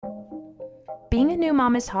Being a new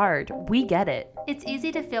mom is hard. We get it. It's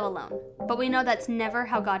easy to feel alone, but we know that's never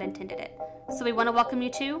how God intended it. So we want to welcome you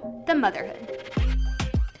to The Motherhood.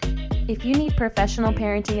 If you need professional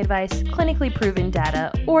parenting advice, clinically proven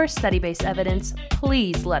data, or study-based evidence,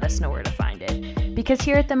 please let us know where to find it. Because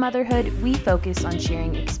here at The Motherhood, we focus on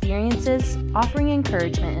sharing experiences, offering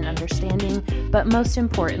encouragement and understanding, but most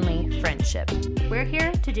importantly, friendship. We're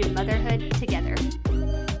here to do motherhood together.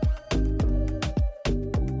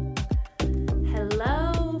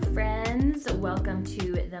 Hello, friends. Welcome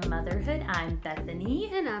to The Motherhood. I'm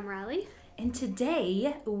Bethany. And I'm Riley. And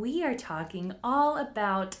today we are talking all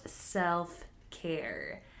about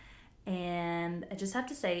self-care. And I just have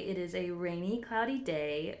to say, it is a rainy, cloudy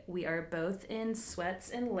day. We are both in sweats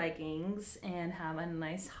and leggings and have a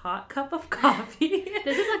nice hot cup of coffee.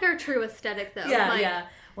 This is like our true aesthetic, though. Yeah.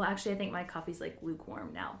 Well, actually, I think my coffee's like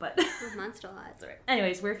lukewarm now, but Mine's still hot. That's all right.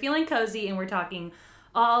 Anyways, we're feeling cozy and we're talking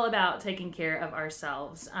all about taking care of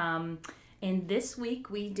ourselves. And this week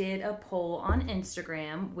we did a poll on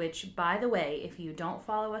Instagram, which, by the way, if you don't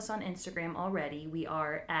follow us on Instagram already, we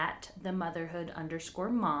are at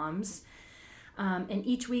themotherhood_moms. And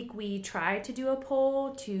each week we try to do a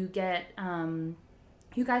poll to get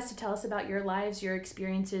you guys to tell us about your lives, your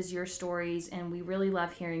experiences, your stories, and we really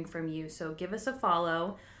love hearing from you. So give us a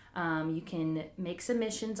follow. You can make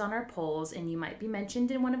submissions on our polls, and you might be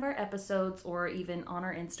mentioned in one of our episodes or even on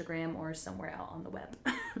our Instagram or somewhere out on the web.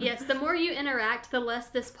 Yes, the more you interact, the less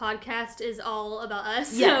this podcast is all about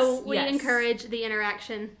us. Yes, so we yes. encourage the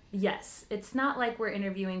interaction. Yes, it's not like we're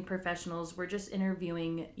interviewing professionals. We're just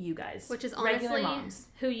interviewing you guys. Which is regular honestly moms.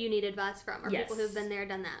 who you need advice from, or Yes. people who've been there,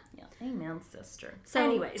 done that. Yeah, amen, sister. So,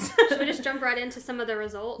 anyways. Should we just jump right into some of the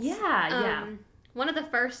results? Yeah. One of the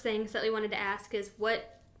first things that we wanted to ask is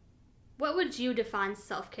what would you define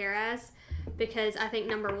self-care as? Because I think,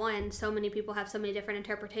 number one, so many people have so many different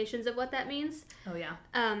interpretations of what that means. Oh, yeah.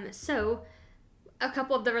 So a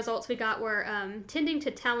couple of the results we got were tending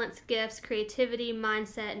to talents, gifts, creativity,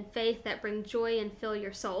 mindset, and faith that bring joy and fill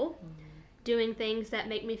your soul. Mm-hmm. Doing things that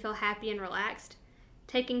make me feel happy and relaxed.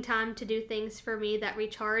 Taking time to do things for me that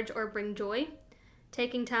recharge or bring joy.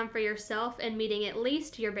 Taking time for yourself and meeting at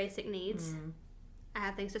least your basic needs. Mm-hmm. I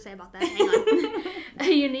have things to say about that. Hang on.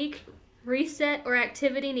 A unique reset or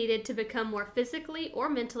activity needed to become more physically or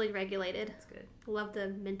mentally regulated. That's good. Love the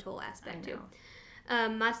mental aspect too.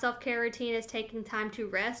 My self-care routine is taking time to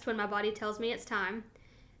rest when my body tells me it's time,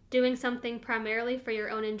 doing something primarily for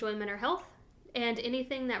your own enjoyment or health, and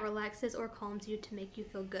anything that relaxes or calms you to make you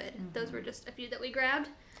feel good. Mm-hmm. Those were just a few that we grabbed.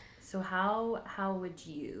 So how would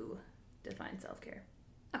you define self-care?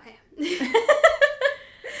 Okay.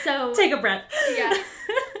 So take a breath. Yeah.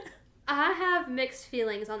 I have mixed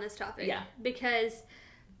feelings on this topic. Yeah. Because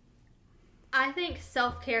I think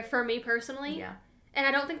self-care, for me personally, and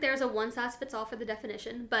I don't think there's a one-size-fits-all for the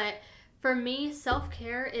definition, but for me,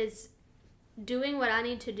 self-care is doing what I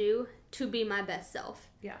need to do to be my best self.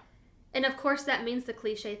 Yeah. And of course, that means the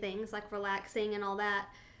cliche things like relaxing and all that.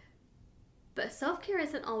 But self-care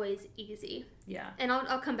isn't always easy. Yeah. And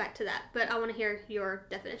I'll come back to that, but I want to hear your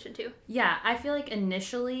definition too. Yeah, I feel like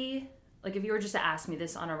initially, like if you were just to ask me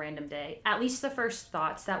this on a random day, at least the first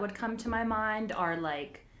thoughts that would come to my mind are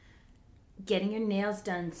like getting your nails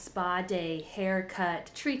done, spa day,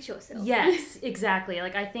 haircut. Treat yourself. Yes, exactly.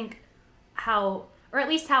 Like I think or at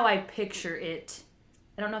least how I picture it,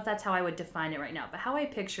 I don't know if that's how I would define it right now, but how I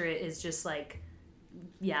picture it is just like,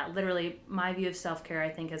 yeah, literally my view of self-care I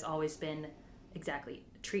think has always been exactly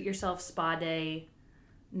treat yourself, spa day,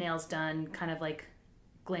 nails done, kind of like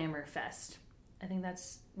glamour fest. I think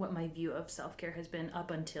that's what my view of self-care has been up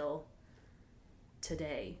until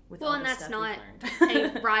today with all the stuff we've learned. Well, and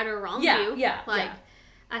that's not a right or wrong view. Yeah.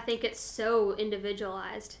 I think it's so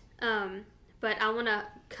individualized. But I want to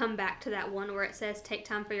come back to that one where it says take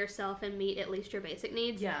time for yourself and meet at least your basic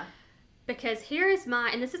needs. Yeah. Because here is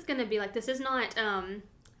and this is going to be like, this is not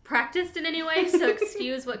practiced in any way, so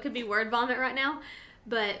excuse what could be word vomit right now.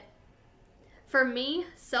 But for me,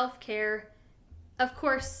 self-care, of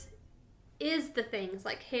course, is the things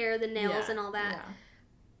like hair, the nails, and all that. Yeah.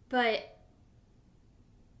 But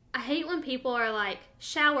I hate when people are like,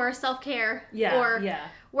 shower, self-care, or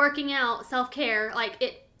working out, self-care. Like,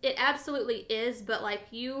 it absolutely is, but like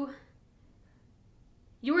your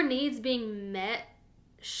needs being met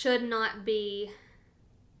should not be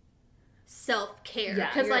self-care.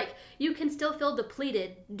 Because like you can still feel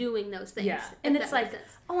depleted doing those things. Yeah. And it's like,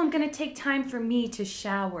 I'm going to take time for me to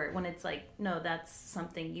shower, when it's like, no, that's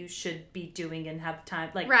something you should be doing and have time.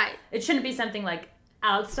 Like, right. It shouldn't be something like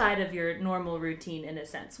outside of your normal routine in a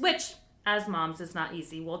sense, which as moms is not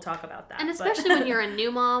easy. We'll talk about that. And especially when you're a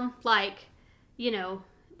new mom, like,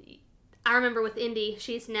 I remember with Indy,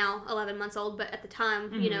 she's now 11 months old, but at the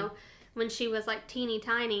time, you know, when she was like teeny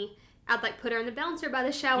tiny, I'd like put her in the bouncer by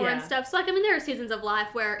the shower and stuff. So like, I mean, there are seasons of life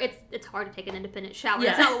where it's hard to take an independent shower.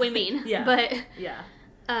 That's not what we mean. But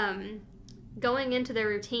going into their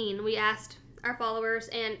routine, we asked our followers,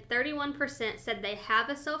 and 31% said they have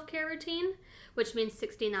a self-care routine, which means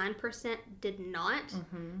 69% did not.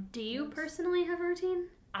 Do you personally have a routine?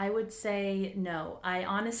 I would say no. I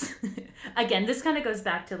honestly, again, this kind of goes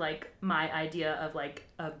back to like my idea of like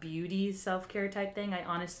a beauty self-care type thing. I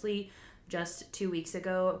honestly just 2 weeks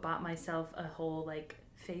ago bought myself a whole like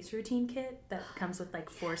face routine kit that comes with like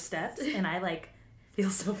 4 steps, and I like feel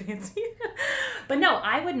so fancy. But no,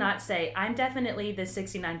 I would not say, I'm definitely the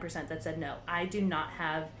 69% that said no. I do not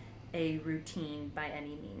have a routine by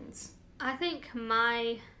any means. I think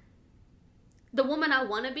the woman I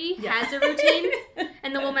want to be has a routine,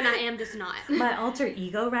 and the woman I am does not. My alter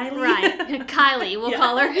ego, Riley? Right. Kylie, we'll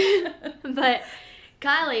call her. But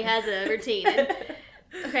Kylie has a routine.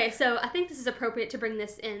 Okay, so I think this is appropriate to bring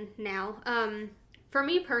this in now. For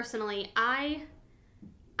me personally, I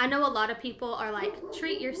know a lot of people are like,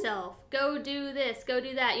 treat yourself, go do this, go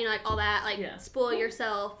do that, you know, like all that, like spoil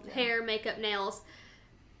yourself, hair, makeup, nails.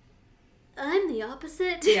 I'm the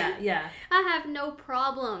opposite. Yeah. I have no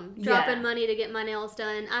problem dropping money to get my nails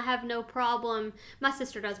done. I have no problem. My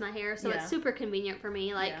sister does my hair, so it's super convenient for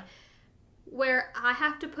me. Like, where I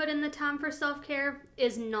have to put in the time for self-care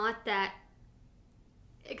is not that,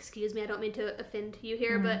 excuse me, I don't mean to offend you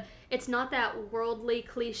here, but it's not that worldly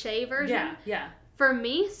cliche version. Yeah. For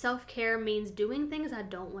me, self-care means doing things I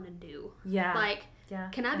don't want to do. Yeah. Like,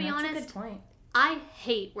 can I be honest? That's a good point. I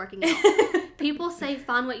hate working out. People say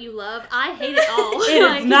find what you love. I hate it all.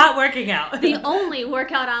 It is not working out. The only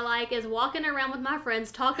workout I like is walking around with my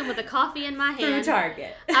friends, talking with a coffee in my hand. Through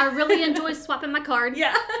Target. I really enjoy swapping my card.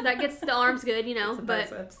 Yeah. That gets the arms good, you know.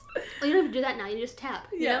 But biceps. well, you don't have to do that now. You just tap.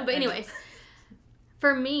 You know? But anyways,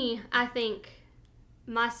 for me, I think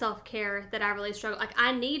my self-care that I really struggle, like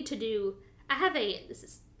I need to do, this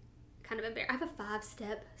is kind of embarrassing. I have a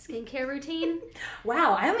 5-step skincare routine.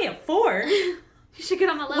 Wow, I only have 4. You should get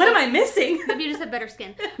on my level. What am I missing? Maybe you just have better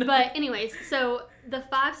skin. But anyways, so the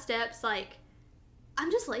 5 steps, like,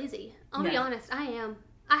 I'm just lazy. I'll be honest, I am.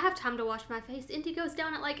 I have time to wash my face. Indy goes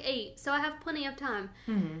down at like 8, so I have plenty of time.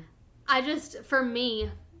 For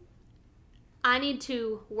me, I need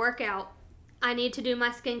to work out. I need to do my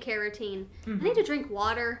skincare routine. I need to drink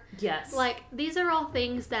water. Yes. Like, these are all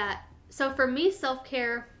things that, so for me,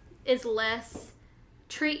 self-care is less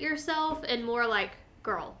treat yourself and more like,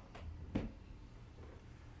 girl,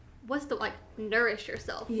 what's the, like, nourish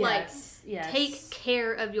yourself. Yes. Take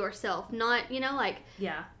care of yourself. Not, you know, like,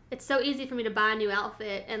 it's so easy for me to buy a new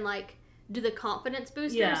outfit and, like, do the confidence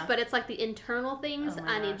boosters, but it's, like, the internal things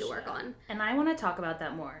I need to work on. And I want to talk about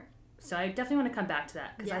that more. So I definitely want to come back to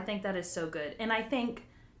that because I think that is so good. And I think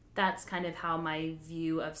that's kind of how my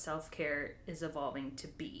view of self-care is evolving to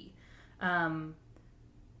be.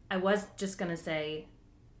 I was just going to say,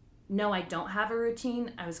 no, I don't have a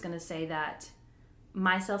routine. I was going to say that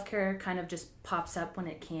my self-care kind of just pops up when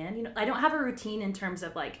it can. You know, I don't have a routine in terms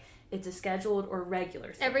of like it's a scheduled or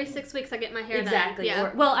regular thing. Every 6 weeks I get my hair done. Exactly.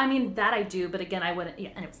 Yeah. Well, I mean, that I do, but again, I wouldn't. Yeah,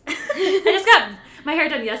 anyways. I just got my hair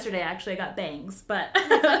done yesterday, actually. I got bangs, but.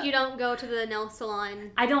 It's like you don't go to the nail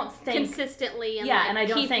salon. I don't think. Consistently. And and I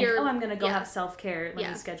don't think, I'm going to go have self-care. Let me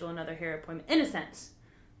Yeah. schedule another hair appointment. In a sense.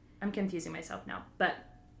 I'm confusing myself now. But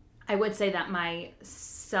I would say that my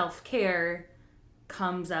self-care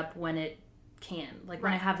comes up when it can, like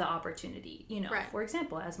when I have the opportunity, you know. For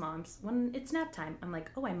example, as moms, when it's nap time, I'm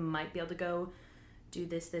like, oh, I might be able to go do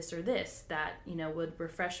this or this that, you know, would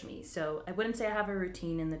refresh me. So I wouldn't say I have a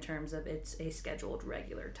routine in the terms of it's a scheduled,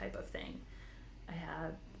 regular type of thing.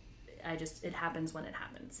 It happens when it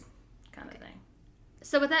happens kind of thing.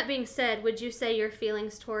 So with that being said, would you say your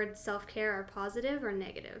feelings towards self-care are positive or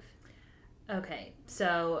negative? Okay,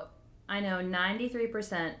 so I know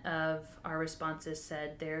 93% of our responses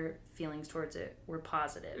said their feelings towards it were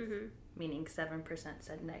positive, meaning 7%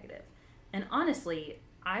 said negative. And honestly,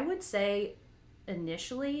 I would say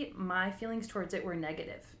initially my feelings towards it were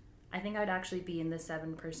negative. I think I'd actually be in the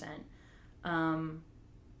 7%. And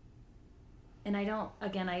I don't,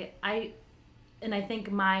 again, I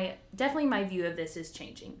think my view of this is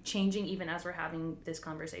changing even as we're having this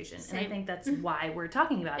conversation. Same. And I think that's why we're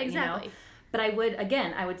talking about it, Exactly. you know? But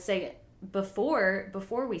I would say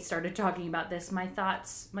before we started talking about this, my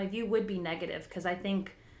view would be negative because I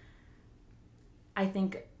think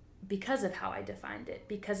because of how I defined it,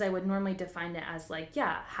 because I would normally define it as like,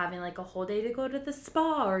 having like a whole day to go to the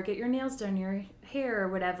spa or get your nails done, your hair or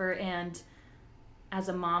whatever. And as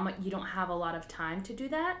a mom, you don't have a lot of time to do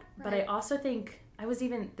that. Right. But I also think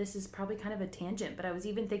this is probably kind of a tangent, but I was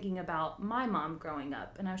even thinking about my mom growing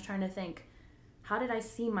up, and I was trying to think, how did I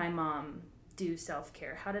see my mom do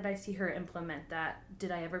self-care? How did I see her implement that?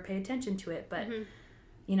 Did I ever pay attention to it? But,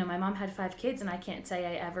 my mom had 5 kids, and I can't say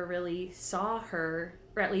I ever really saw her,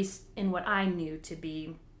 or at least in what I knew to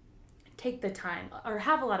be, take the time or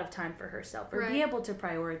have a lot of time for herself or be able to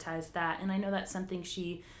prioritize that. And I know that's something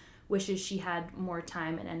she wishes she had more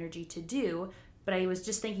time and energy to do. But I was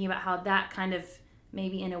just thinking about how that kind of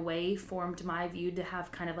maybe in a way formed my view to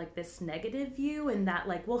have kind of like this negative view, and that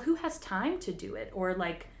like, well, who has time to do it? Or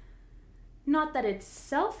like, not that it's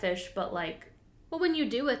selfish, but like, well, when you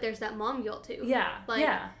do it, there's that mom guilt too. Yeah. Like,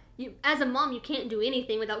 yeah. You, as a mom, you can't do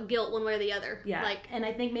anything without guilt one way or the other. Yeah. Like, and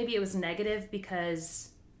I think maybe it was negative because,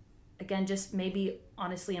 again, just maybe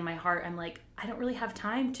honestly in my heart, I'm like, I don't really have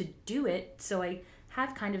time to do it. So I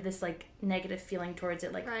have kind of this like negative feeling towards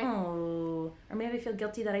it, like, oh, or maybe I feel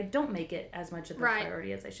guilty that I don't make it as much of a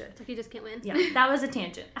priority as I should. It's like you just can't win. Yeah, that was a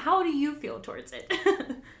tangent. How do you feel towards it?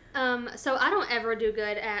 So I don't ever do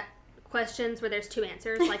good at questions where there's 2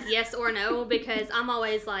 answers, like yes or no, because I'm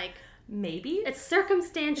always like, maybe. It's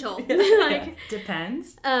circumstantial. Like,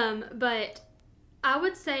 depends. But I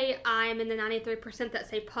would say I'm in the 93% that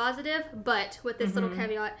say positive, but with this little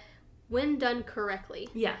caveat, when done correctly.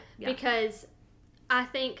 Yeah. Because I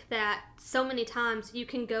think that so many times you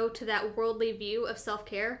can go to that worldly view of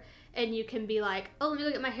self-care and you can be like, oh, let me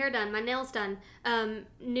go get my hair done, my nails done,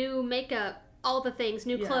 new makeup, all the things,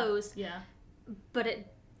 new clothes. Yeah. But it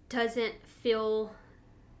doesn't fill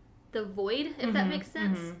the void, if that makes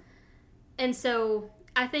sense. And so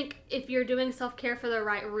I think if you're doing self-care for the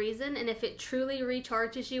right reason, and if it truly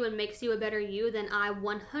recharges you and makes you a better you, then I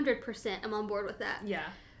 100% am on board with that. Yeah.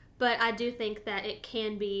 But I do think that it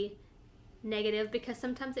can be negative because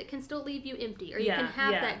sometimes it can still leave you empty, or you can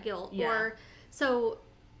have that guilt. Or so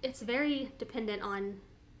it's very dependent on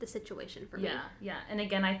the situation for me. Yeah. And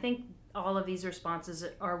again, I think all of these responses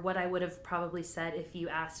are what I would have probably said if you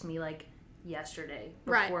asked me like yesterday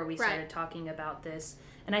before we started talking about this.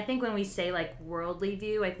 And I think when we say like worldly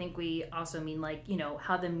view, I think we also mean like,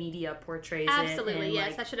 how the media portrays it. Absolutely,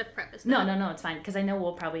 yes. Like, I should have prefaced that. No, it's fine. Because I know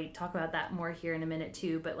we'll probably talk about that more here in a minute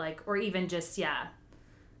too. But like, or even just,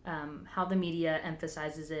 how the media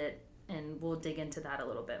emphasizes it. And we'll dig into that a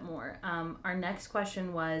little bit more. Our next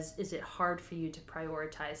question was, is it hard for you to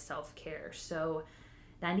prioritize self-care? So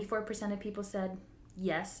 94% of people said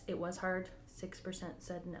yes, it was hard. 6%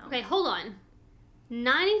 said no. Okay, hold on.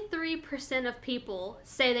 93% of people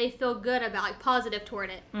say they feel good about, like, positive toward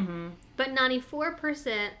it. But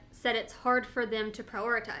 94% said it's hard for them to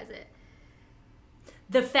prioritize it.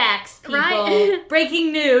 The facts, people.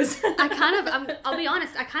 Breaking news. I'll be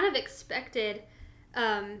honest, I kind of expected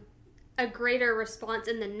a greater response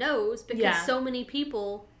in the no's because so many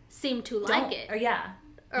people seem to like it. Or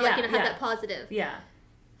Or like, have that positive. Yeah.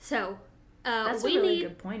 So, that's a really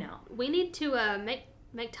good point out. We need to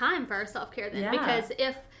make time for our self-care then. Because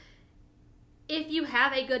if you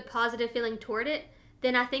have a good positive feeling toward it,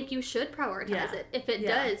 then I think you should prioritize it. If it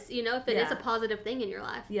does, if it is a positive thing in your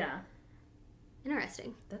life. Yeah.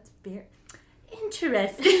 Interesting. That's very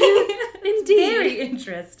interesting. It's very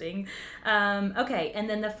interesting. Okay, and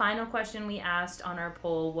then the final question we asked on our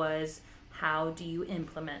poll was, how do you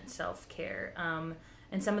implement self-care?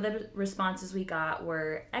 And some of the responses we got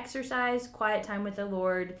were exercise, quiet time with the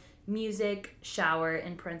Lord, music, shower.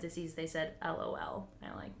 In parentheses, they said LOL.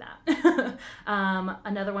 I like that.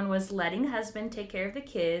 Another one was letting husband take care of the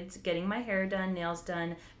kids, getting my hair done, nails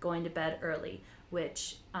done, going to bed early,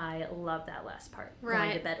 which I love that last part.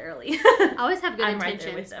 Going to bed early. I always have good intentions,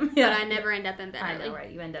 right there with them. But I never end up in bed early. I know,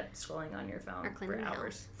 right? You end up scrolling on your phone for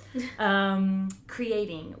hours. House.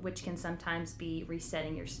 Creating, which can sometimes be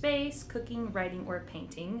resetting your space, cooking, writing, or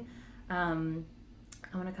painting.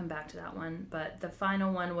 I want to come back to that one, but the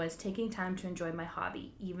final one was taking time to enjoy my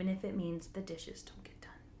hobby, even if it means the dishes don't get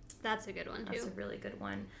done. That's a good one, too. That's a really good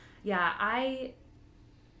one. Yeah, I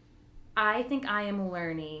think I am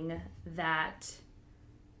learning that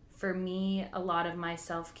for me, a lot of my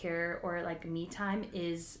self-care or like me time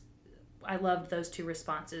is, I loved those 2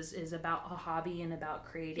 responses, is about a hobby and about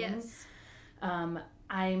creating. Yes.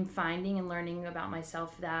 I'm finding and learning about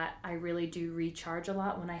myself that I really do recharge a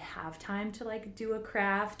lot when I have time to like do a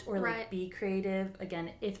craft or like be creative.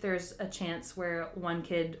 Again, if there's a chance where one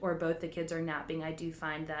kid or both the kids are napping, I do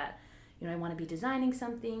find that, I want to be designing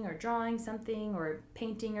something or drawing something or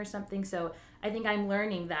painting or something. So I think I'm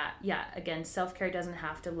learning that, again, self-care doesn't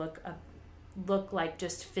have to look like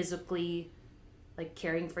just physically like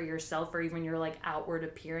caring for yourself or even your like outward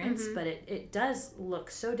appearance, but it does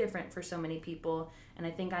look so different for so many people. And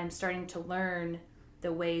I think I'm starting to learn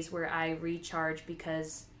the ways where I recharge,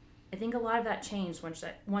 because I think a lot of that changed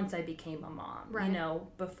once I became a mom. Right. You know,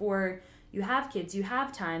 before you have kids, you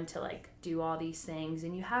have time to like do all these things,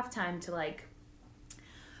 and you have time to like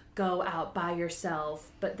go out by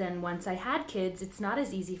yourself. But then once I had kids, it's not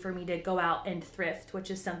as easy for me to go out and thrift,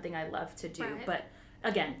 which is something I love to do. Right. But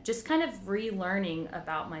again, just kind of relearning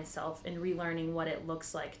about myself and relearning what it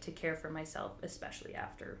looks like to care for myself, especially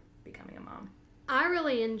after becoming a mom. I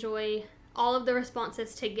really enjoy all of the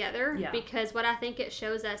responses together, Yeah. because what I think it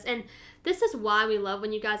shows us, and this is why we love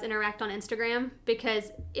when you guys interact on Instagram,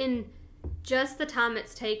 because in just the time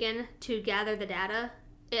it's taken to gather the data,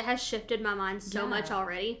 it has shifted my mind so much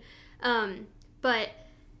already. But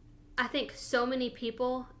I think so many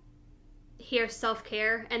people hear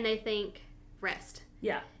self-care and they think rest.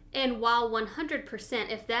 Yeah. And while 100%,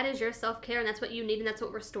 if that is your self-care and that's what you need and that's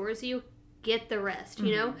what restores you, get the rest,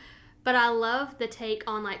 you know? But I love the take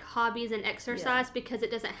on like hobbies and exercise, because it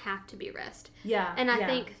doesn't have to be rest. Yeah. And I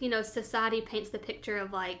think, you know, society paints the picture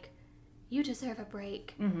of like, you deserve a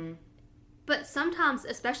break. But sometimes,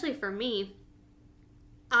 especially for me,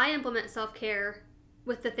 I implement self-care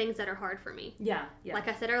with the things that are hard for me. Yeah. Yeah. Like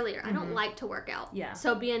I said earlier, I don't like to work out. Yeah.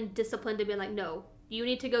 So being disciplined to be like, no, you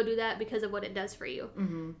need to go do that because of what it does for you.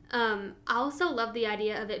 I also love the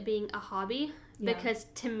idea of it being a hobby, because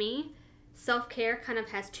to me, self-care kind of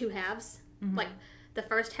has two halves. Like the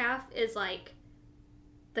first half is like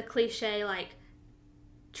the cliche, like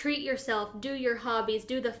treat yourself, do your hobbies,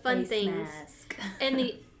 do the fun Face things. mask. And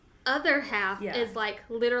the other half is like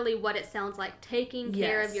literally what it sounds like, taking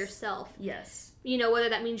care of yourself. Yes. You know, whether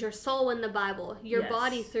that means your soul in the Bible, your Yes.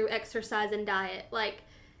 body through exercise and diet. Like,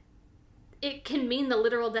 it can mean the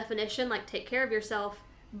literal definition, like take care of yourself,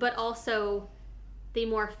 but also the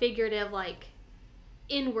more figurative, like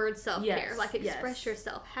inward self-care. Yes, Like express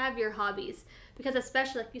yourself, have your hobbies. Because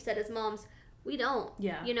especially, like you said, as moms, we don't.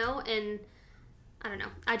 Yeah. You know, and I don't know.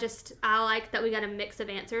 I like that we got a mix of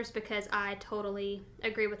answers, because I totally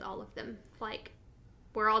agree with all of them. Like,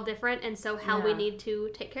 we're all different, and so how we need to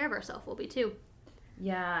take care of ourselves will be too.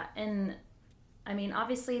 Yeah, and I mean,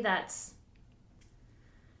 obviously that's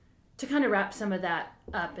to kind of wrap some of that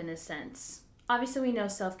up in a sense. Obviously, we know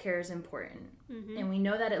self-care is important, and we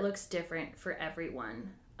know that it looks different for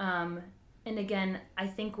everyone. And again, I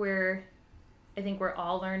think we're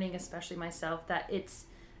all learning, especially myself, that it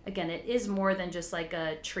is more than just like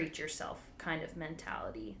a treat yourself kind of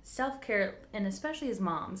mentality. Self-care, and especially as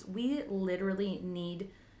moms, we literally need,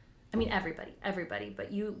 I mean, everybody,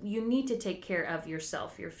 but you need to take care of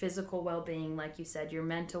yourself, your physical well-being, like you said, your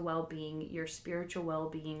mental well-being, your spiritual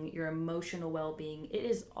well-being, your emotional well-being. It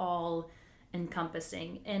is all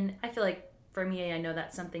encompassing. And I feel like for me, I know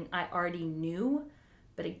that's something I already knew,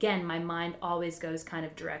 but again, my mind always goes kind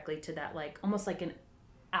of directly to that, like almost like an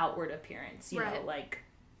outward appearance, you know, like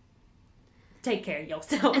take care of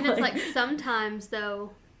yourself. And it's like sometimes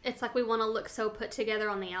though, it's like we want to look so put together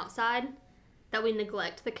on the outside that we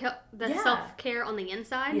neglect the self-care on the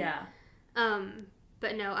inside. Yeah.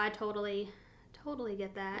 But no, I totally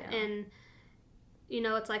get that. Yeah. And you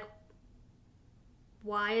know, it's like,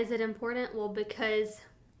 why is it important? Well, because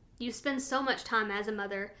you spend so much time as a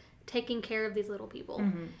mother taking care of these little people.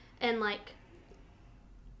 And like,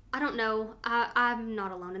 I don't know, I'm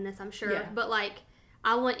not alone in this, I'm sure, but like,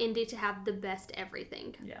 I want Indy to have the best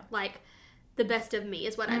everything. Yeah. Like, the best of me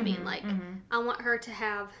is what I mean. Like, I want her to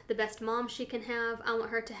have the best mom she can have. I want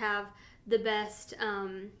her to have the best,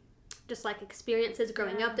 just like experiences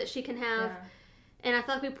growing up that she can have. Yeah. And I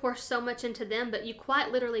feel like we pour so much into them, but you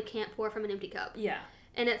quite literally can't pour from an empty cup. Yeah.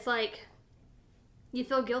 And it's like, you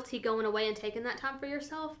feel guilty going away and taking that time for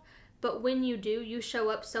yourself, but when you do, you show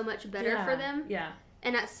up so much better for them. Yeah.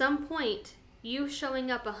 And at some point, you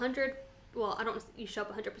showing up you show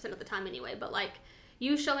up 100% of the time anyway, but like,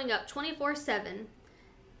 you showing up 24/7,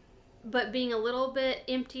 but being a little bit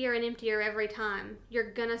emptier and emptier every time,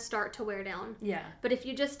 you're gonna start to wear down. Yeah. But if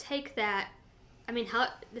you just take that, I mean,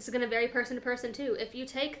 this is gonna vary person to person too. If you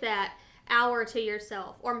take that hour to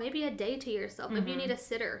yourself, or maybe a day to yourself, maybe you need a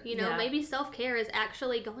sitter, you know, maybe self-care is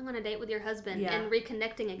actually going on a date with your husband and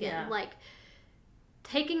reconnecting again. Like,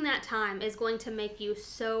 taking that time is going to make you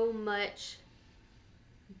so much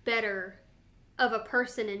better of a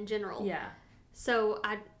person in general. Yeah. So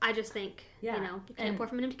I just think, you know, you can't pour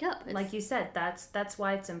from an empty cup. Like you said, that's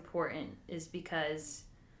why it's important, is because,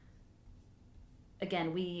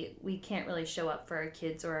 again, we can't really show up for our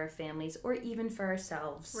kids or our families or even for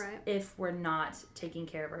ourselves if we're not taking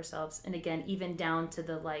care of ourselves. And again, even down to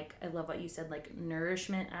the, like, I love what you said, like,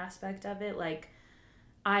 nourishment aspect of it. Like,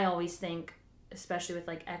 I always think, especially with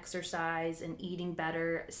like exercise and eating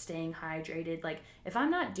better, staying hydrated, like if I'm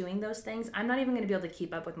not doing those things, I'm not even going to be able to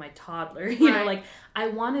keep up with my toddler. You know, like I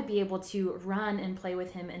want to be able to run and play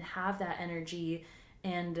with him and have that energy.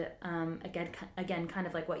 And again, kind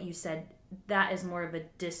of like what you said, that is more of a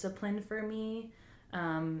discipline for me,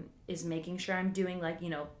 is making sure I'm doing like, you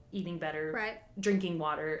know, eating better, drinking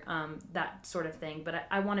water, that sort of thing. But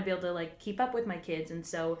I want to be able to like keep up with my kids. And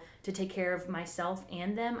so to take care of myself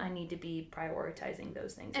and them, I need to be prioritizing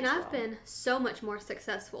those things. And I've been so much more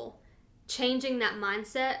successful changing that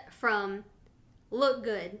mindset from look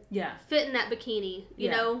good, fit in that bikini, you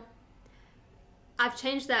know. I've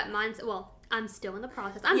changed that mindset. Well, I'm still in the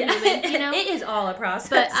process. I'm human, you know. It is all a process.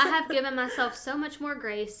 But I have given myself so much more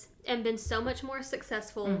grace and been so much more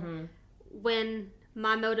successful when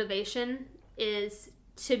my motivation is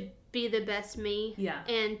to be the best me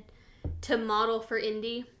and to model for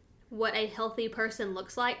Indy what a healthy person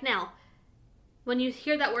looks like. Now, when you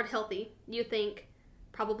hear that word healthy, you think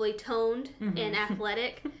probably toned and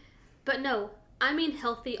athletic. But no, I mean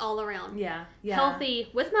healthy all around. Yeah. Healthy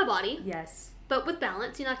with my body. Yes. But with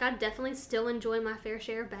balance, you know, like I definitely still enjoy my fair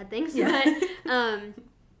share of bad things. But,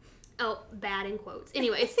 bad in quotes.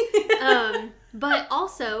 Anyways, but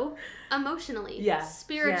also emotionally,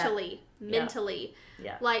 spiritually, mentally.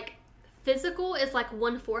 Like, physical is like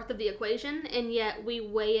 1/4 of the equation, and yet we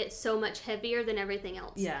weigh it so much heavier than everything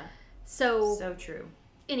else. So true.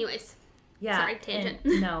 Anyways. Sorry, tangent.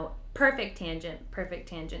 No, perfect tangent.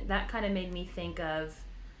 That kind of made me think of,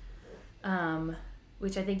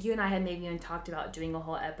 which I think you and I had maybe even talked about doing a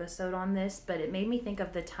whole episode on this, but it made me think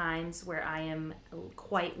of the times where I am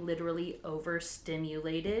quite literally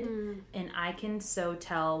overstimulated, and I can so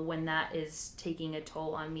tell when that is taking a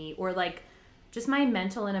toll on me, or like just my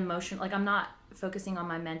mental and emotional, like I'm not focusing on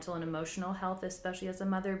my mental and emotional health, especially as a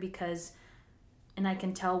mother, because, and I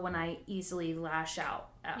can tell when I easily lash out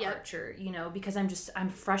at Archer, you know, because I'm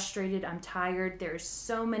frustrated, I'm tired, there's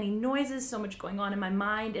so many noises, so much going on in my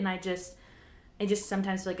mind, and I just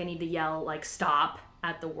sometimes feel like I need to yell, like, stop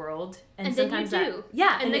at the world. And sometimes then you do.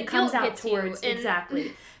 And it comes out towards,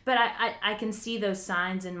 exactly. But I can see those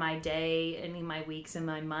signs in my day, and in my weeks and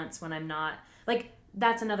my months when I'm not, like,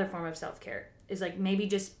 that's another form of self-care, is like maybe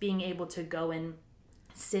just being able to go and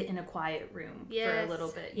sit in a quiet room for a little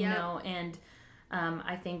bit, you know? And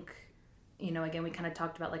I think, you know, again, we kind of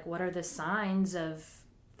talked about, like, what are the signs of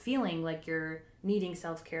feeling like you're needing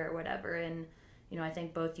self-care or whatever, and you know, I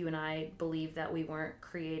think both you and I believe that we weren't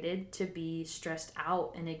created to be stressed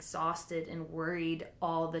out and exhausted and worried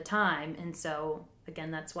all the time. And so,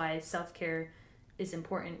 again, that's why self-care is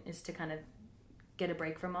important, is to kind of get a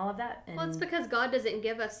break from all of that. And, well, it's because God doesn't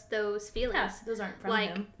give us those feelings. Yeah, those aren't from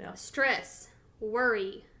Him. Like stress,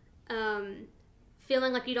 worry,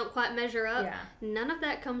 feeling like you don't quite measure up. None of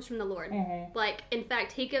that comes from the Lord. Like, in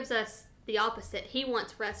fact, He gives us the opposite. He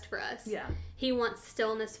wants rest for us. He wants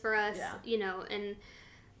stillness for us, you know, and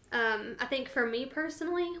I think for me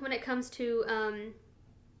personally, when it comes to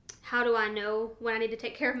how do I know when I need to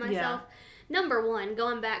take care of myself, number one,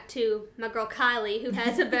 going back to my girl Kylie, who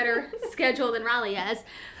has a better schedule than Riley has,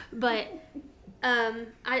 but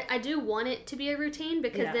I do want it to be a routine,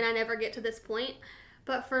 because then I never get to this point.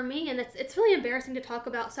 But for me, and it's really embarrassing to talk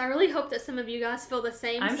about, so I really hope that some of you guys feel the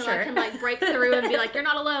same, I can like break through and be like, you're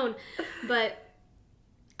not alone. But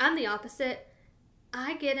I'm the opposite.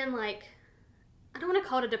 I get in like, I don't want to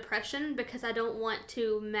call it a depression, because I don't want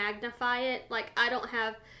to magnify it. Like, I don't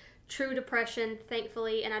have true depression,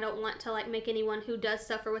 thankfully, and I don't want to like make anyone who does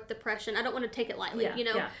suffer with depression, I don't want to take it lightly, you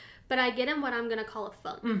know? But I get in what I'm going to call a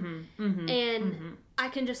funk. And I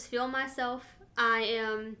can just feel myself. I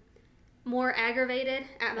am more aggravated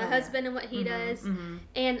at my husband and what he does,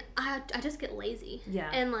 and I just get lazy,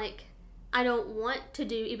 and like I don't want to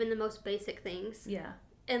do even the most basic things,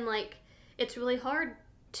 and like it's really hard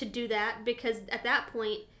to do that, because at that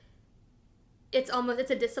point it's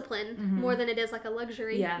a discipline more than it is like a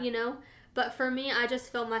luxury, you know. But for me, I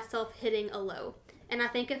just feel myself hitting a low, and I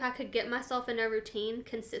think if I could get myself in a routine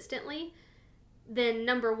consistently, then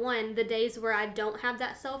number one, the days where I don't have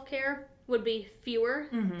that self-care would be fewer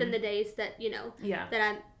than the days that, you know,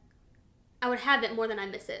 that I would have it more than I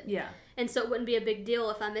miss it. And so it wouldn't be a big deal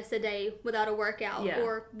if I miss a day without a workout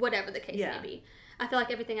or whatever the case may be. I feel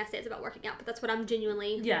like everything I say is about working out, but that's what I'm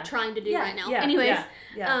genuinely trying to do right now. Anyways,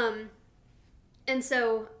 and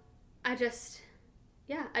so I just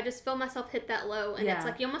feel myself hit that low, and it's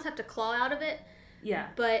like you almost have to claw out of it.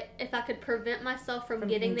 But if I could prevent myself from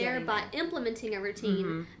getting there by implementing a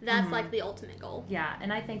routine, that's like the ultimate goal.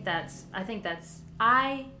 And I think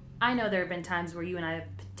I know there have been times where you and I have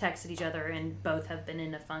texted each other and both have been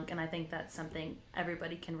in a funk, and I think that's something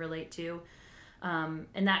everybody can relate to.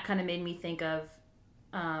 And that kind of made me think of,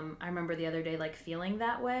 I remember the other day, like, feeling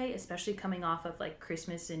that way, especially coming off of, like,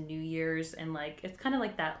 Christmas and New Year's, and, like, it's kind of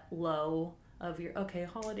like that low of your, okay,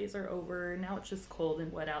 holidays are over, now it's just cold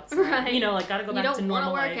and wet outside. Right. You know, like, gotta go back to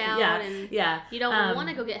normal life. You don't want to work out, and you don't want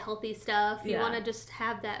to go get healthy stuff. You want to just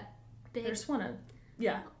have that big... I just want to,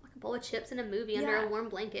 like a bowl of chips and a movie under a warm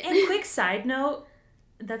blanket. And quick side note,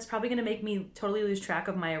 that's probably going to make me totally lose track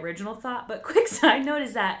of my original thought, but quick side note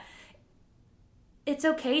is that it's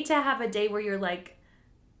okay to have a day where you're, like,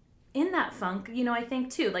 in that funk, you know, I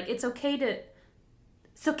think, too. Like, it's okay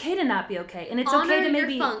to not be okay. And it's Honor okay to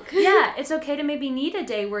maybe... your funk. Yeah, it's okay to maybe need a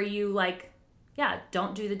day where you, like,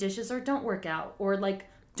 don't do the dishes or don't work out or, like,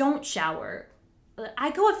 don't shower.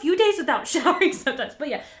 I go a few days without showering sometimes. But,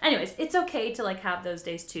 yeah. Anyways, it's okay to, like, have those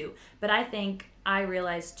days, too. But I think I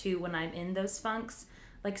realize, too, when I'm in those funks,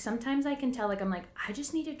 like, sometimes I can tell, like, I'm like, I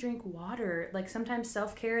just need to drink water. Like, sometimes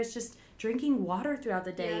self-care is just drinking water throughout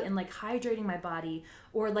the day and, like, hydrating my body,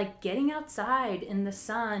 or, like, getting outside in the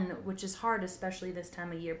sun, which is hard, especially this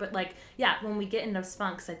time of year. But, like, when we get in those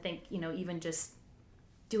funks, I think, you know, even just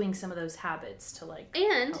doing some of those habits to, like,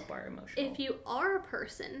 help our emotional. If you are a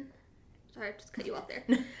person, sorry, I just cut you off there,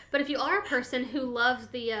 but if you are a person who loves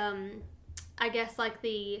the, I guess, like,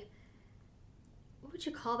 the, what would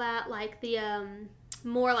you call that? Like, the,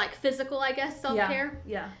 more, like, physical, I guess, self-care.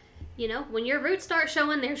 Yeah. You know, when your roots start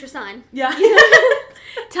showing, there's your sign. Yeah.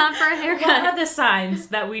 Time for a haircut. What are the signs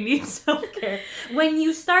that we need self-care? When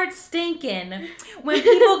you start stinking. When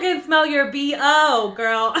people can smell your B.O.,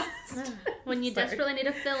 girl. When you desperately need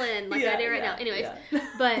to fill in, like I do right now. Anyways,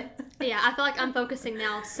 but, I feel like I'm focusing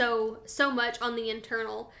now so much on the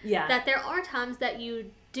internal that there are times that you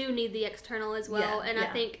do need the external as well. And I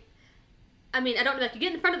think, I mean, I don't know, like, you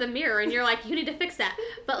get in front of the mirror and you're like, you need to fix that.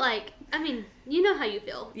 But, like, I mean, you know how you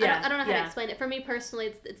feel. I don't know how to explain it. For me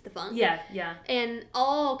personally, it's the funk. Yeah. And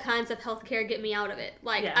all kinds of healthcare get me out of it.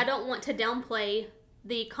 Like, I don't want to downplay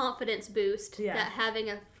the confidence boost that having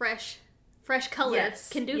a fresh color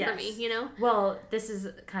can do for me, you know? Well, this is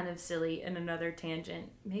kind of silly and another tangent.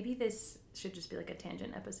 Maybe this should just be like a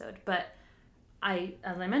tangent episode. But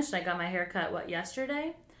as I mentioned, I got my hair cut,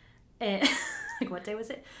 yesterday? And like, what day was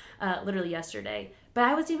it? Literally yesterday. But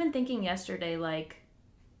I was even thinking yesterday, like,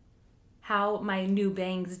 how my new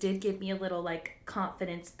bangs did give me a little, like,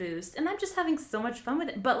 confidence boost. And I'm just having so much fun with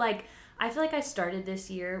it. But, like, I feel like I started this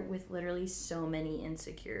year with literally so many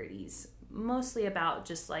insecurities. Mostly about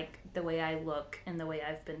just, like, the way I look and the way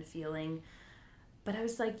I've been feeling. But I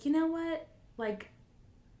was like, you know what? Like,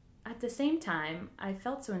 at the same time, I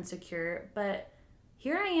felt so insecure, but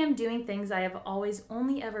here I am doing things I have always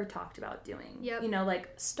only ever talked about doing. Yep. You know, like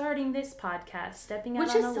starting this podcast, stepping out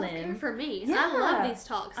on a limb. Which is self-care for me. Yeah. I love these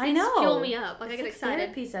talks. These fuel me up. Like, I get excited.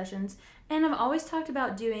 Therapy sessions. And I've always talked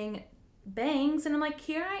about doing bangs, and I'm like,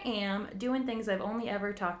 here I am doing things I've only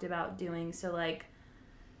ever talked about doing. So, like,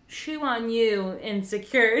 shoo on you,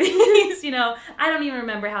 insecurities. You know, I don't even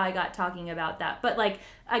remember how I got talking about that. But, like,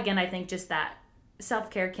 again, I think just that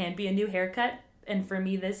self-care can be a new haircut. And for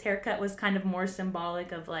me, this haircut was kind of more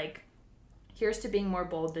symbolic of, like, here's to being more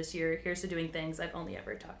bold this year. Here's to doing things I've only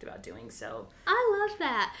ever talked about doing. So I love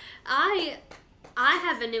that. I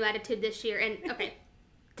have a new attitude this year. And, okay,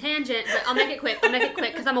 tangent, but I'll make it quick.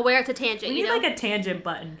 Because I'm aware it's a tangent. We need, like, a tangent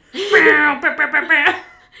button.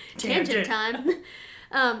 Tangent time.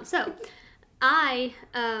 So, I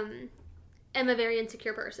am a very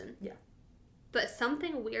insecure person. Yeah. But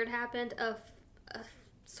something weird happened. A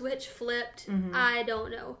switch flipped. Mm-hmm. I don't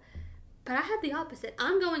know. But I had the opposite.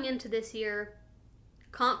 I'm going into this year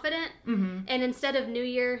confident. Mm-hmm. And instead of new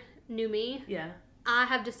year, new me. Yeah. I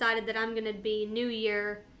have decided that I'm going to be new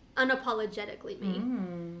year unapologetically me.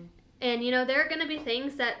 Mm. And, you know, there are going to be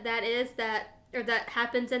things that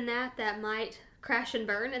happens in that might crash and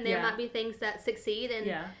burn. And there might be things that succeed. And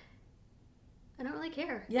I don't really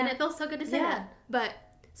care. Yeah. And it feels so good to say that. But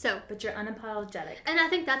you're unapologetic. And I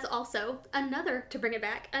think that's also another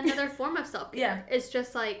form of self-care. Yeah. It's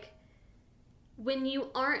just like, when you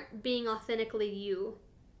aren't being authentically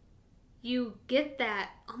you get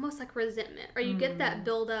that almost like resentment, or you get that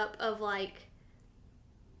buildup of, like,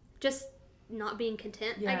 just not being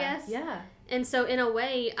content, I guess. Yeah. And so in a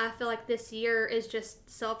way, I feel like this year is just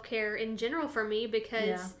self-care in general for me,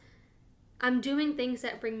 because I'm doing things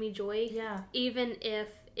that bring me joy. Yeah. Even if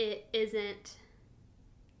it isn't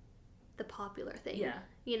the popular thing,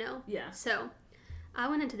 you know? Yeah. So I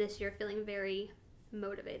went into this year feeling very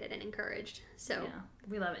motivated and encouraged. So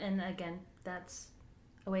we love it. And again, that's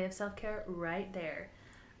a way of self-care right there.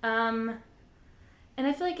 And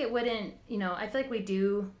I feel like it wouldn't, I feel like we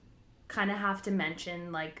do kind of have to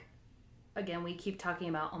mention, like, again, we keep talking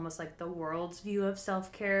about almost like the world's view of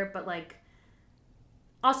self-care, but like,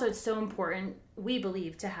 also it's so important, we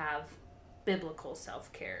believe, to have biblical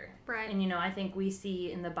self-care. Right. And, I think we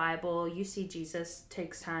see in the Bible, you see Jesus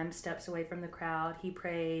takes time, steps away from the crowd, he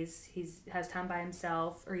prays, has time by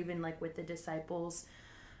himself, or even like with the disciples.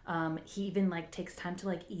 He even like takes time to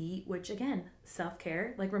like eat, which again,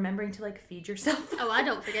 self-care, like remembering to like feed yourself. Oh, I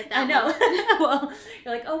don't forget that. I know. Well,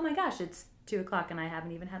 you're like, oh my gosh, it's 2:00 and I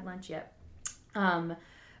haven't even had lunch yet.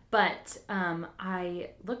 But I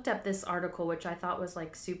looked up this article, which I thought was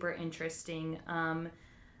like super interesting.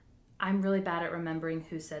 I'm really bad at remembering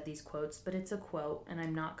who said these quotes, but it's a quote and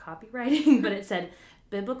I'm not copywriting, but it said,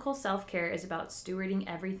 biblical self-care is about stewarding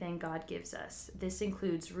everything God gives us. This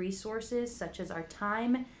includes resources such as our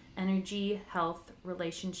time, energy, health,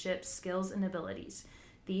 relationships, skills, and abilities.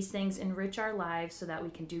 These things enrich our lives so that we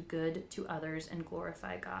can do good to others and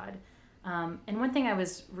glorify God. And one thing I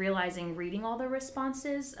was realizing reading all the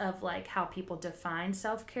responses of like how people define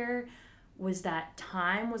self-care was that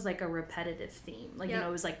time was like a repetitive theme. Like, Yep. it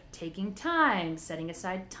was like taking time, setting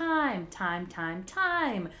aside time,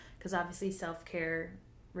 because obviously self-care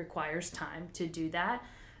requires time to do that.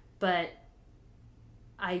 But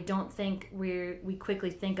I don't think we quickly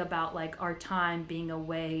think about like our time being a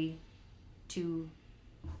way to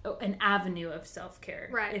an avenue of self-care,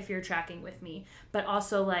 Right. if you're tracking with me. But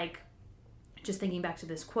also like just thinking back to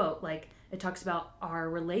this quote, like it talks about our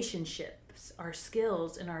relationships, our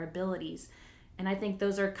skills, and our abilities. And I think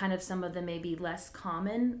those are kind of some of the maybe less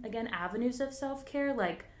common, again, avenues of self-care.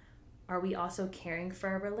 Like, are we also caring for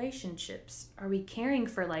our relationships? Are we caring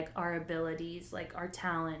for like our abilities, like our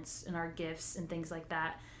talents and our gifts and things like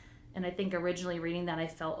that? And I think originally reading that, I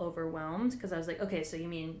felt overwhelmed because I was like, okay, so you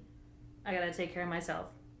mean I gotta take care of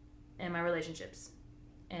myself and my relationships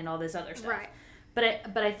and all this other stuff. Right.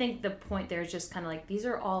 But I think the point there is just kind of like, these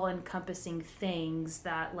are all encompassing things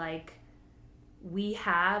that like we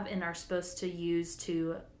have and are supposed to use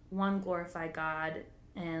to, one, glorify God.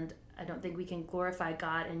 And I don't think we can glorify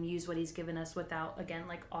God and use what he's given us without, again,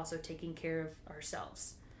 like also taking care of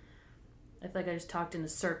ourselves. I feel like I just talked in a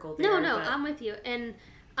circle there. No, but I'm with you. And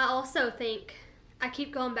I also think, I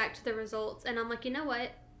keep going back to the results, and I'm like, you know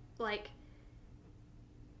what? Like,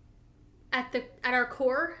 at our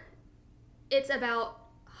core, it's about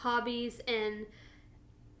hobbies, and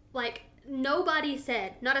like nobody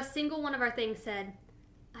said, not a single one of our things said,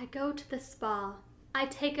 I go to the spa, I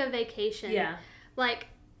take a vacation. Yeah. Like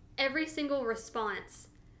every single response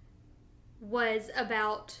was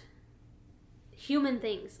about human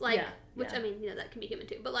things, like, Yeah, which yeah. I mean, that can be human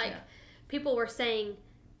too, but like Yeah. people were saying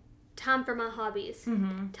time for my hobbies,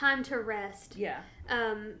 time to rest. Yeah.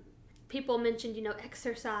 People mentioned,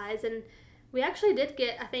 exercise, and we actually did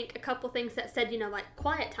get, I think, a couple things that said, like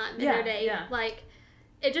quiet time in their day. Yeah. Like,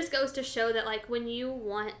 it just goes to show that, like, when you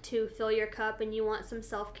want to fill your cup and you want some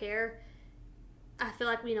self-care, I feel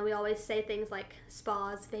like, we always say things like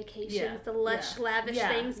spas, vacations, Yeah. the lush, Yeah. lavish Yeah.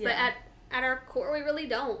 things, but Yeah. at our core, we really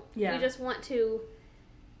don't. Yeah. We just want to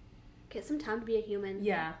get some time to be a human.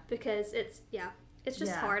 Yeah. Because it's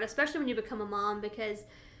just Yeah. hard, especially when you become a mom, because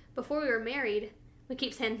before we were married, we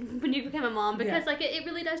keep saying when you become a mom, because Yeah. like it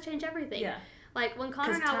really does change everything. Yeah. Like when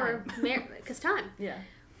Connor and I were married, because time. Yeah.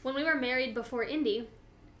 When we were married before Indy,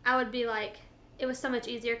 I would be like, it was so much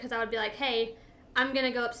easier because I would be like, hey, I'm going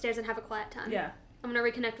to go upstairs and have a quiet time. Yeah. I'm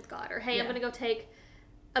going to reconnect with God. Or hey, Yeah. I'm going to go take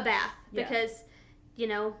a bath. Yeah. Because,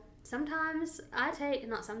 sometimes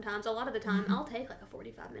a lot of the time, I'll take like a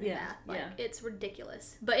 45-minute Yeah. bath. Like, Yeah. it's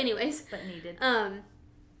ridiculous. But anyways. But needed. And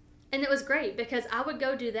it was great because I would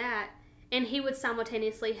go do that and he would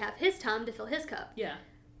simultaneously have his time to fill his cup. Yeah.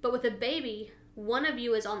 But with a baby, one of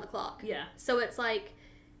you is on the clock. Yeah. So it's like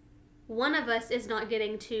one of us is not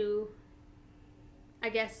getting to, I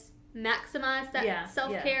guess, maximize that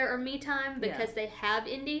self-care or me time because they have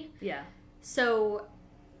Indy. Yeah. So,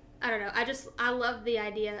 I don't know. I love the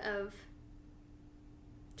idea of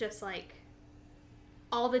just like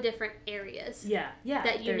all the different areas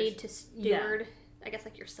that you need to steward, I guess,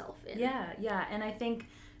 like yourself in. Yeah. And I think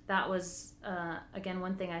that was, again,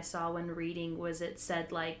 one thing I saw when reading was it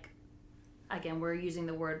said, like, again, we're using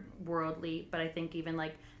the word worldly, but I think even,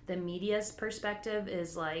 like, the media's perspective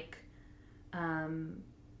is, like,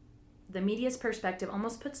 the media's perspective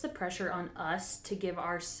almost puts the pressure on us to give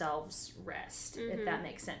ourselves rest, if that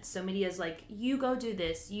makes sense. So media's like, you go do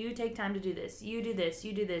this, you take time to do this, you do this,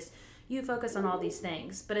 you do this, you focus on all these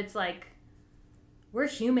things. But it's like, we're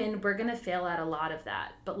human, we're going to fail at a lot of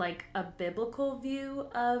that. But like a biblical view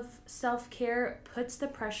of self-care puts the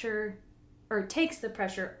pressure or takes the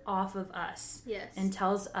pressure off of us. Yes. And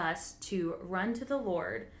tells us to run to the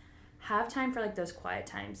Lord, have time for like those quiet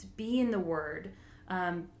times, be in the Word,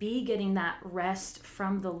 be getting that rest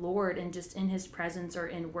from the Lord and just in His presence or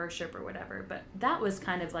in worship or whatever. But that was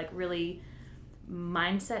kind of like really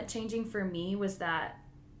mindset changing for me, was that,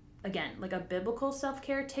 again, like a biblical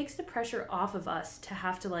self-care takes the pressure off of us to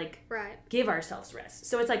have to like give ourselves rest.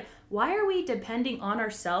 So it's like, why are we depending on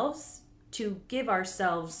ourselves to give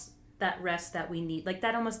ourselves that rest that we need? Like,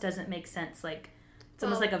 that almost doesn't make sense. Like, it's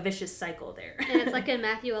almost like a vicious cycle there. And it's like in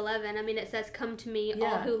Matthew 11, I mean, it says, come to me,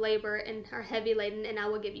 all who labor and are heavy laden, and I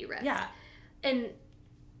will give you rest. Yeah. And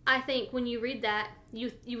I think when you read that,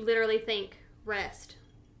 you literally think rest.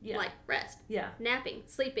 Yeah. Like rest. Yeah. Napping,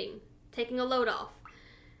 sleeping, taking a load off.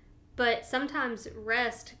 But sometimes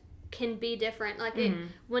rest can be different. Like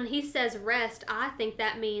when he says rest, I think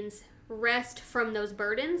that means rest from those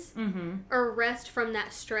burdens or rest from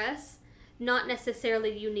that stress. Not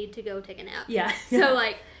necessarily you need to go take a nap. Yeah. So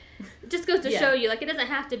like, it just goes to show you, like, it doesn't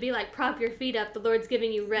have to be like prop your feet up, the Lord's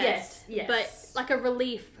giving you rest. Yes. But like a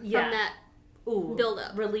relief from that build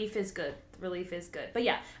up. Relief is good. Relief is good. But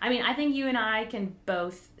yeah, I mean, I think you and I can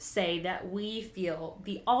both say that we feel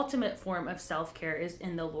the ultimate form of self-care is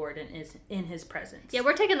in the Lord and is in His presence. Yeah,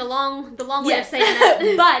 we're taking the long way of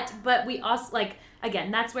saying that. but we also, like, again,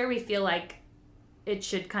 that's where we feel like it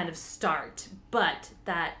should kind of start. But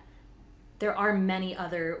that there are many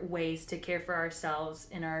other ways to care for ourselves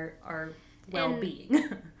and our well-being.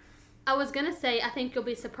 And I was going to say, I think you'll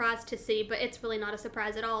be surprised to see, but it's really not a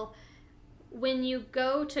surprise at all. When you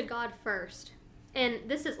go to God first, and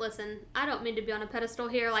this is, listen, I don't mean to be on a pedestal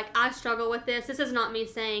here. Like, I struggle with this. This is not me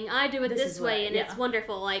saying, I do it this way, and it's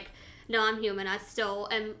wonderful. Like, no, I'm human. I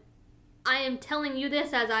am telling you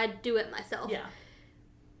this as I do it myself. Yeah.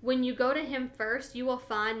 When you go to Him first, you will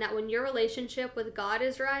find that when your relationship with God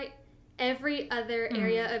is right, every other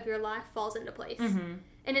area of your life falls into place.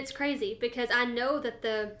 And it's crazy because I know that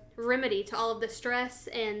the remedy to all of the stress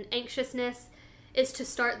and anxiousness is to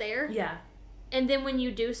start there. Yeah. And then when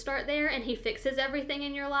you do start there and He fixes everything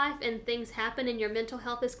in your life and things happen and your mental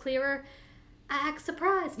health is clearer, I act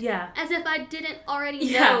surprised. Yeah. As if I didn't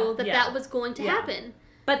already know that was going to happen.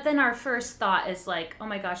 But then our first thought is like, oh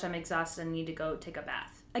my gosh, I'm exhausted, I need to go take a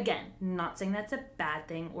bath. Again, not saying that's a bad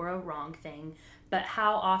thing or a wrong thing, but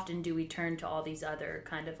how often do we turn to all these other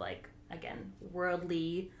kind of like, again,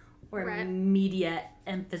 worldly or media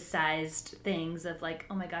emphasized things of like,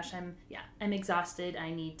 oh my gosh, I'm exhausted,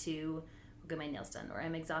 I need to get my nails done, or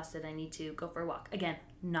I'm exhausted, I need to go for a walk. Again,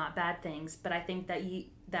 not bad things, but I think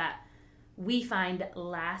that we find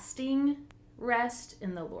lasting rest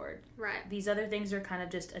in the Lord. Right. These other things are kind of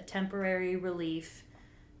just a temporary relief.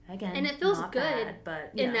 Again, and it feels not good bad,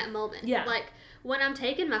 but in that moment. Yeah. Like when I'm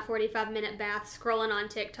taking my 45-minute bath, scrolling on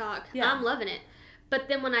TikTok, I'm loving it. But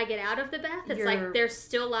then when I get out of the bath, it's like there's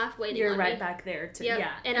still life waiting on me. You're right back there too. Yep.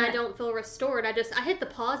 Yeah. And I don't feel restored. I hit the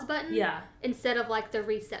pause button instead of like the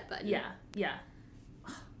reset button. Yeah. Yeah.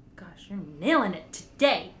 Oh, gosh, you're nailing it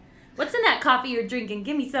today. What's in that coffee you're drinking?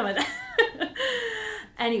 Give me some of that.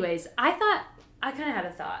 Anyways, I kind of had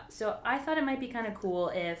a thought. So I thought it might be kind of cool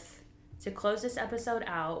if, to close this episode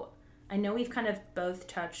out, I know we've kind of both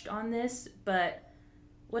touched on this, but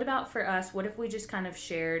what about for us? What if we just kind of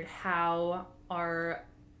shared how our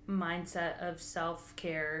mindset of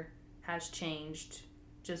self-care has changed,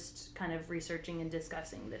 just kind of researching and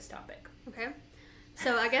discussing this topic? Okay.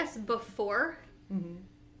 So I guess before,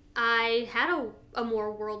 I had a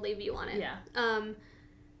more worldly view on it. Yeah.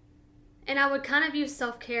 And I would kind of use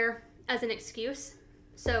self-care as an excuse.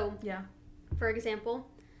 So, for example,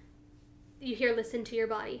 you hear listen to your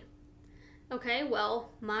body. Okay,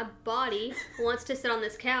 well, my body wants to sit on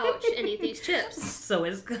this couch and eat these chips. So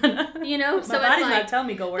it's gonna. You know? My body's not telling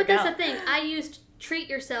me go work out. But that's the thing. I used treat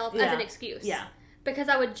yourself as an excuse. Yeah. Because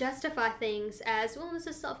I would justify things as, well, this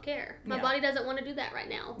is self-care. My body doesn't want to do that right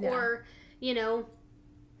now. Yeah. Or, you know,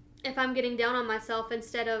 if I'm getting down on myself,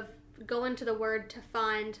 instead of going to the Word to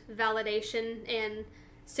find validation and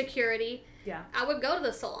security, I would go to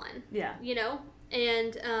the salon. Yeah. You know?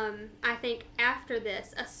 And I think after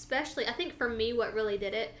this, especially, I think for me what really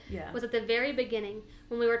did it was at the very beginning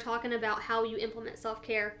when we were talking about how you implement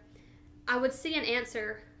self-care, I would see an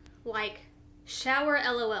answer like, shower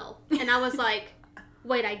LOL. And I was like,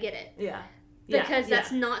 wait, I get it. Yeah. Because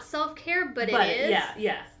that's not self-care, but it is.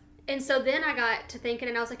 Yeah. And so then I got to thinking,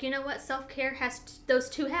 and I was like, you know what? Self-care has those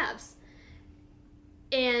two halves.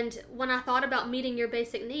 And when I thought about meeting your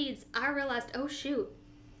basic needs, I realized, oh, shoot,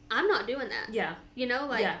 I'm not doing that. Yeah. You know,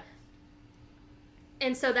 like... Yeah.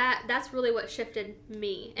 And so that's really what shifted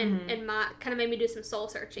me and my kind of made me do some soul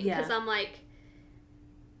searching. Because I'm like,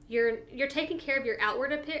 you're taking care of your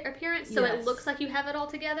outward appearance, so Yes. it looks like you have it all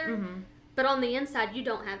together, Mm-hmm. but on the inside you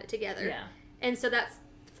don't have it together. Yeah. And so that's,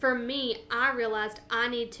 for me, I realized I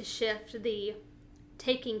need to shift the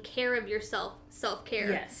taking care of yourself,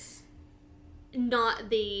 self-care, Yes. not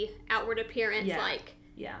the outward appearance. Yeah. Like,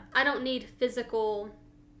 Yeah. I don't need physical,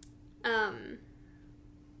 I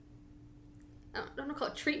don't want to call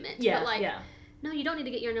it treatment, Yeah. but like, yeah. no, you don't need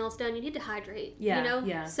to get your nails done. You need to hydrate. Yeah, You know?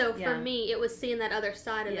 yeah, So yeah. for me, it was seeing that other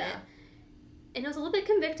side of Yeah. it. And it was a little bit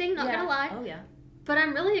convicting, not Yeah. gonna lie. Oh, yeah. But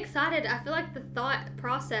I'm really excited. I feel like the thought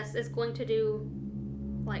process is going to do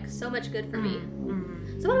like so much good for me.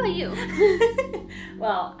 Mm-hmm. So what about you?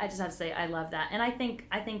 Well, I just have to say I love that. And I think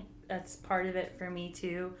that's part of it for me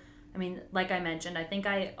too. I mean, like I mentioned, I think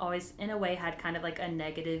I always in a way had kind of like a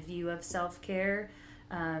negative view of self-care.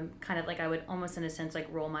 Kind of like I would almost in a sense like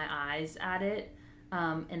roll my eyes at it.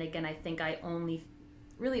 And again, I think I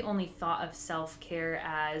really only thought of self-care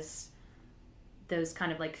as those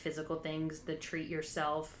kind of like physical things, the treat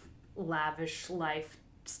yourself, lavish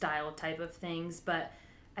lifestyle type of things. But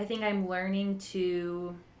I think I'm learning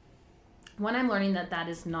that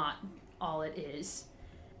is not all it is.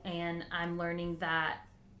 And I'm learning that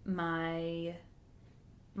my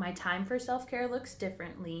time for self-care looks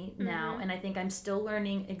differently now. And I think I'm still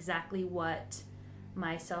learning exactly what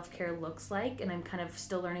my self-care looks like, and I'm kind of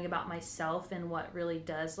still learning about myself and what really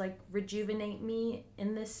does like rejuvenate me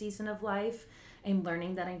in this season of life. I'm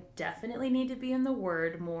learning that I definitely need to be in the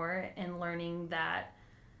Word more, and learning that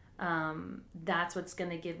that's what's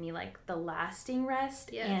going to give me like the lasting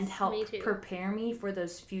rest and help prepare me for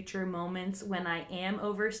those future moments when I am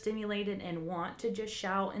overstimulated and want to just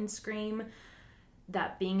shout and scream.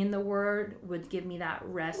 That being in the Word would give me that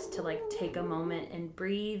rest to like take a moment and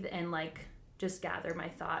breathe and like just gather my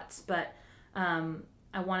thoughts. But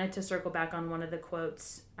I wanted to circle back on one of the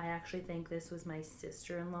quotes. I actually think this was my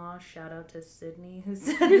sister-in-law. Shout out to Sydney who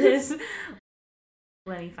said this.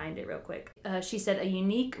 Let me find it real quick. She said, a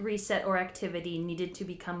unique reset or activity needed to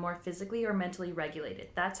become more physically or mentally regulated.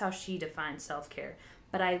 That's how she defined self-care.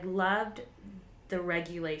 But I loved the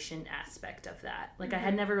regulation aspect of that. Like, I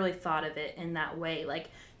had never really thought of it in that way. Like,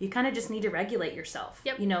 you kind of just need to regulate yourself.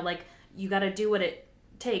 Yep. You know, like, you got to do what it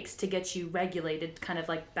takes to get you regulated, kind of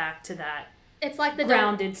like back to that it's like the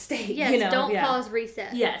grounded state. Yes, you know? Don't pause,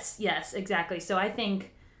 reset. Yes, exactly. So I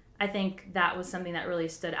think that was something that really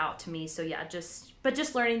stood out to me. So yeah, just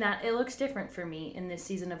learning that it looks different for me in this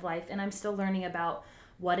season of life, and I'm still learning about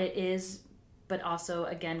what it is, but also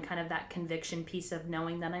again kind of that conviction piece of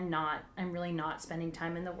knowing that I'm really not spending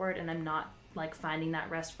time in the Word, and I'm not like finding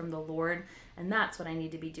that rest from the Lord, and that's what I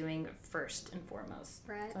need to be doing first and foremost.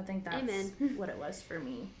 Right. So I think that's Amen. what it was for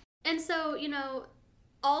me. And so, you know,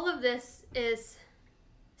 all of this is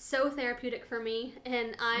so therapeutic for me,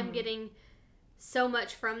 and I'm getting so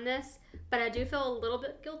much from this, but I do feel a little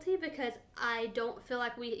bit guilty because I don't feel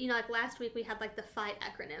like we, you know, like last week we had like the FIGHT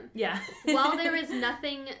acronym. Yeah. While there is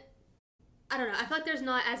nothing, I don't know, I feel like there's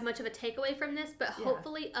not as much of a takeaway from this, but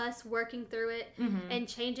hopefully us working through it and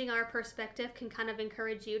changing our perspective can kind of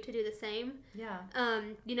encourage you to do the same. Yeah.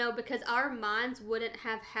 You know, because our minds wouldn't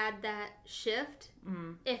have had that shift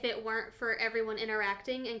if it weren't for everyone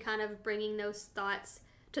interacting and kind of bringing those thoughts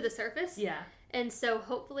to the surface. Yeah. And so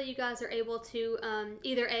hopefully you guys are able to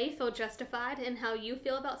either A, feel justified in how you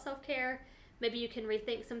feel about self-care. Maybe you can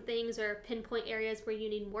rethink some things or pinpoint areas where you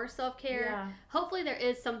need more self-care. Yeah. Hopefully there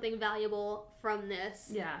is something valuable from this.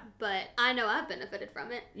 Yeah. But I know I've benefited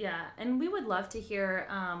from it. Yeah. And we would love to hear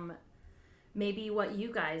maybe what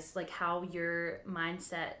you guys, like how your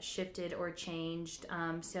mindset shifted or changed.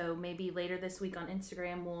 So maybe later this week on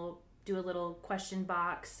Instagram, we'll do a little question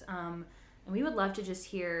box. And we would love to just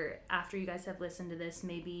hear, after you guys have listened to this,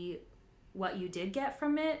 maybe what you did get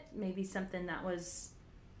from it. Maybe something that was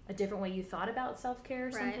a different way you thought about self-care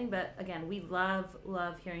or something. But again, we love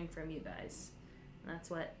hearing from you guys. And that's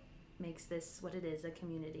what makes this what it is, a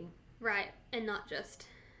community. Right. And not just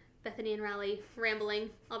Bethany and Riley rambling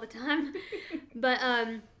all the time. But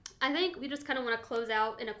I think we just kind of want to close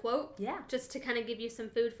out in a quote. Yeah. Just to kind of give you some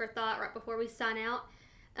food for thought right before we sign out.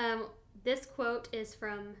 This quote is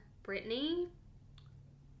from Brittany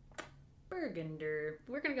Burgunder.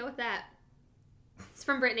 We're going to go with that. It's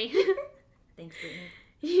from Brittany. Thanks, Brittany.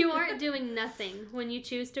 You aren't doing nothing when you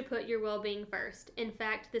choose to put your well-being first. In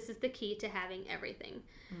fact, this is the key to having everything.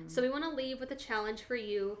 So we want to leave with a challenge for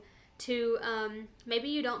you to, maybe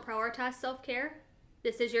you don't prioritize self-care.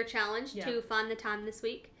 This is your challenge to find the time this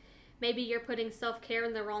week. Maybe you're putting self-care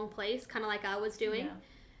in the wrong place, kind of like I was doing. Yeah.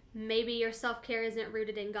 Maybe your self-care isn't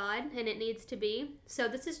rooted in God, and it needs to be. So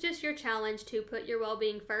this is just your challenge to put your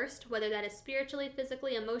well-being first, whether that is spiritually,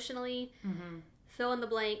 physically, emotionally, fill in the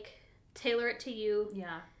blank, tailor it to you.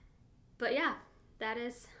 Yeah. But yeah, that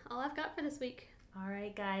is all I've got for this week. All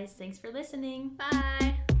right, guys. Thanks for listening.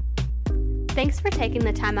 Bye. Thanks for taking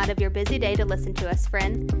the time out of your busy day to listen to us,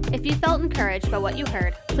 friend. If you felt encouraged by what you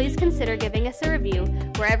heard, please consider giving us a review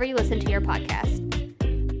wherever you listen to your podcast.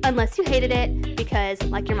 Unless you hated it, because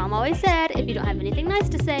like your mom always said, if you don't have anything nice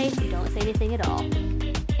to say, you don't say anything at all.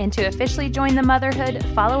 And to officially join the Motherhood,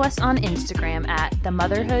 follow us on Instagram at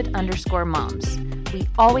themotherhood_moms. We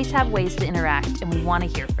always have ways to interact, and we want to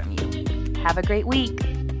hear from you. Have a great week.